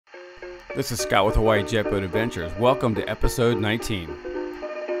This is Scott with Hawaii Jet Boat Adventures. Welcome to episode 19.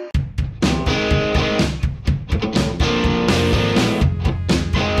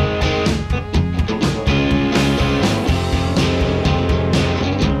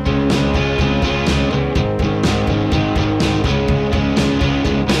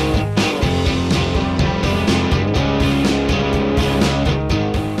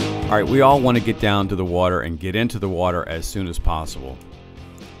 All right, we all want to get down to the water and get into the water as soon as possible.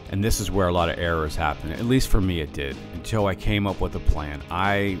 And this is where a lot of errors happen. At least for me it did, until I came up with a plan.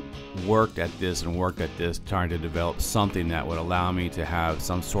 I worked at this, trying to develop something that would allow me to have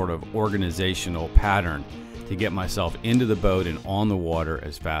some sort of organizational pattern to get myself into the boat and on the water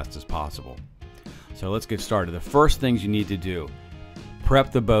as fast as possible. So let's get started. The first things you need to do: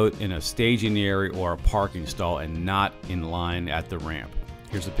 prep the boat in a staging area or a parking stall and not in line at the ramp.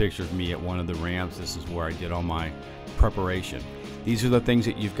 Here's a picture of me at one of the ramps. This is where I did all my preparation. These are the things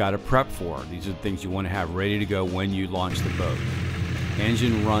that you've got to prep for. These are the things you want to have ready to go when you launch the boat.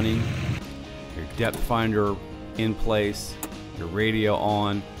 Engine running, your depth finder in place, your radio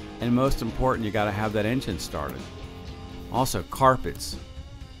on, and most important, you got to have that engine started. Also, carpets,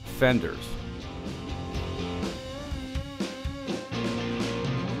 fenders.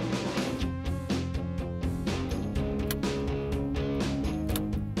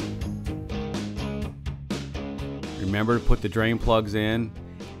 Remember to put the drain plugs in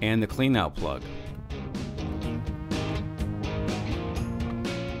and the clean out plug.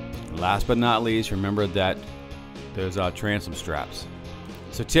 Last but not least, remember that those transom straps.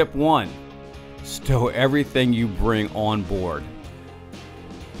 So tip 1, stow everything you bring on board.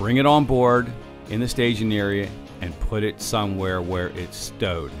 Bring it on board in the staging area and put it somewhere where it's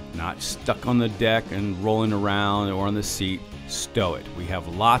stowed, not stuck on the deck and rolling around or on the seat. Stow it. We have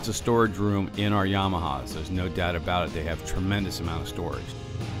lots of storage room in our Yamahas. There's no doubt about it. They have tremendous amount of storage.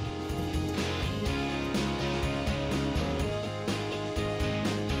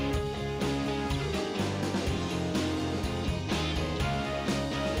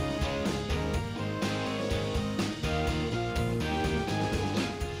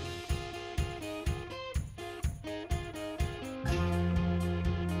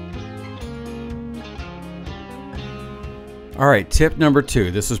 All right, tip number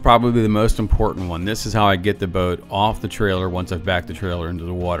 2. This is probably the most important one. This is how I get the boat off the trailer once I've backed the trailer into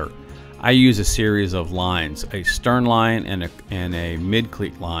the water. I use a series of lines, a stern line and a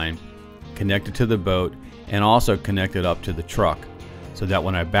mid-cleat line connected to the boat and also connected up to the truck, so that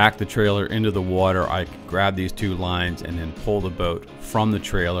when I back the trailer into the water, I can grab these 2 lines and then pull the boat from the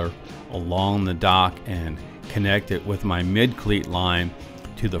trailer along the dock and connect it with my mid-cleat line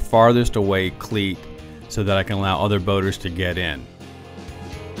to the farthest away cleat, so that I can allow other boaters to get in.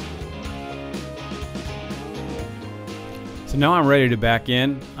 So now I'm ready to back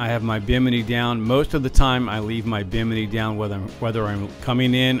in. I have my bimini down. Most of the time I leave my bimini down whether I'm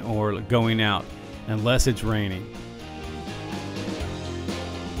coming in or going out, unless it's raining.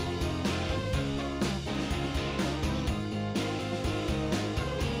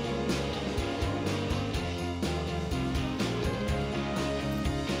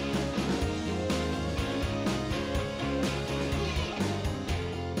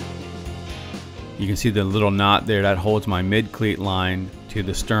 You can see the little knot there that holds my mid-cleat line to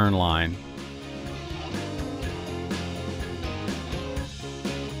the stern line.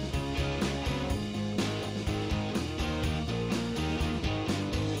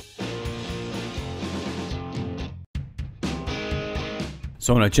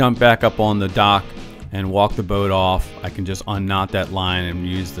 So when I jump back up on the dock and walk the boat off, I can just unknot that line and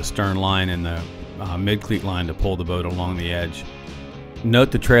use the stern line and the mid-cleat line to pull the boat along the edge.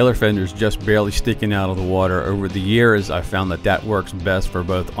 Note the trailer fender is just barely sticking out of the water. Over the years, I've found that works best for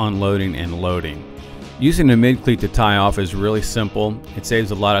both unloading and loading. Using the mid-cleat to tie off is really simple. It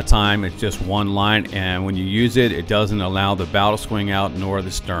saves a lot of time. It's just one line, and when you use it, it doesn't allow the bow to swing out nor the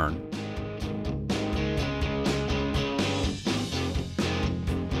stern.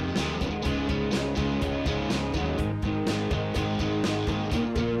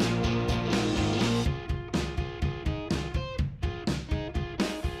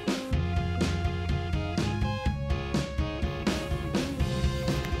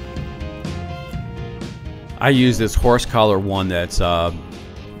 I use this horse collar one that's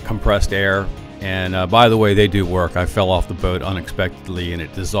compressed air, and by the way, they do work. I fell off the boat unexpectedly and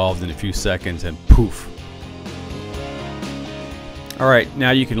it dissolved in a few seconds and poof. All right, now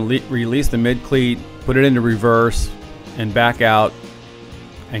you can release the mid cleat, put it into reverse and back out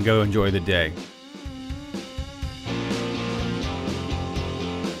and go enjoy the day.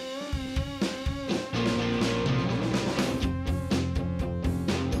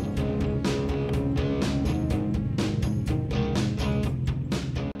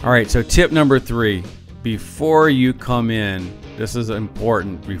 All right, so tip number 3, before you come in, this is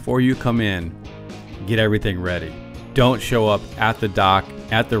important, before you come in, get everything ready. Don't show up at the dock,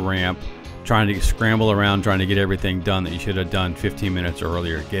 at the ramp, trying to scramble around, trying to get everything done that you should have done 15 minutes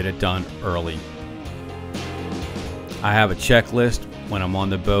earlier. Get it done early. I have a checklist when I'm on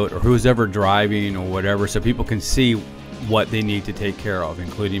the boat, or who's ever driving or whatever, so people can see what they need to take care of,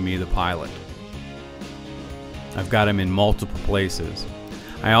 including me, the pilot. I've got them in multiple places.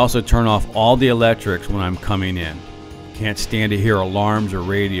 I also turn off all the electrics when I'm coming in. Can't stand to hear alarms or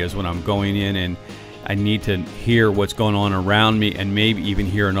radios when I'm going in, and I need to hear what's going on around me, and maybe even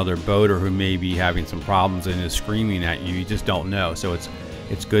hear another boater who may be having some problems and is screaming at you. You just don't know, so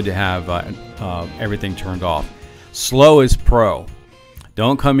it's good to have everything turned off. Slow is pro.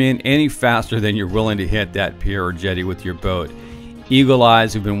 Don't come in any faster than you're willing to hit that pier or jetty with your boat. Eagle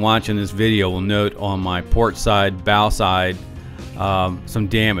eyes who've been watching this video will note on my port side, bow side, some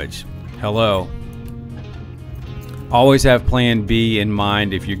damage. Hello. Always have plan B in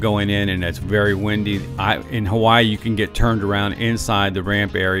mind if you're going in and it's very windy. In Hawaii, you can get turned around inside the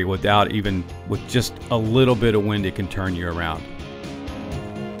ramp area with just a little bit of wind, it can turn you around.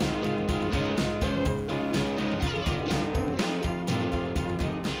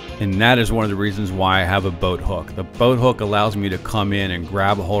 And that is one of the reasons why I have a boat hook. The boat hook allows me to come in and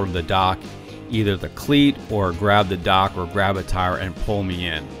grab a hold of the dock, either the cleat or grab the dock or grab a tire and pull me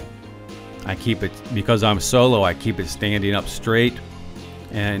in. I keep it, because I'm solo, I keep it standing up straight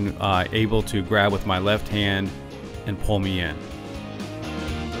and able to grab with my left hand and pull me in.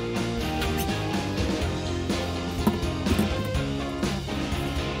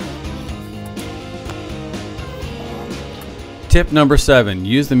 Tip number 7,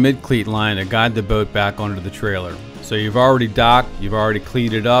 use the mid-cleat line to guide the boat back onto the trailer. So you've already docked, you've already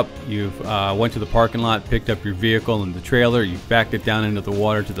cleated up, you've went to the parking lot, picked up your vehicle and the trailer, you've backed it down into the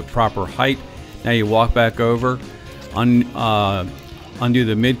water to the proper height. Now you walk back over, undo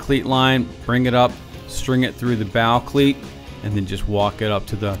the mid-cleat line, bring it up, string it through the bow cleat, and then just walk it up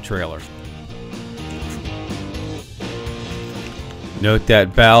to the trailer. Note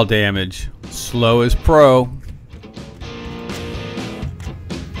that bow damage. Slow is pro.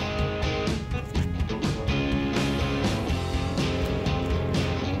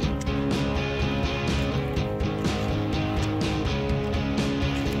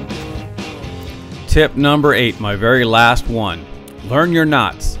 Tip number 8, my very last one. Learn your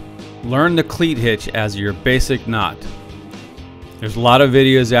knots. Learn the cleat hitch as your basic knot. There's a lot of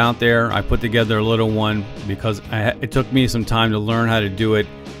videos out there. I put together a little one because it took me some time to learn how to do it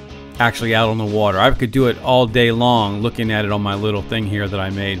actually out on the water. I could do it all day long looking at it on my little thing here that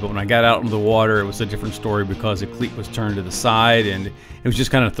I made, but when I got out into the water it was a different story because the cleat was turned to the side and it was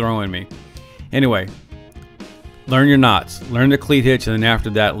just kind of throwing me. Anyway, learn your knots, learn the cleat hitch, and then after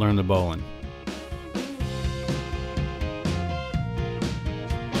that learn the bowline.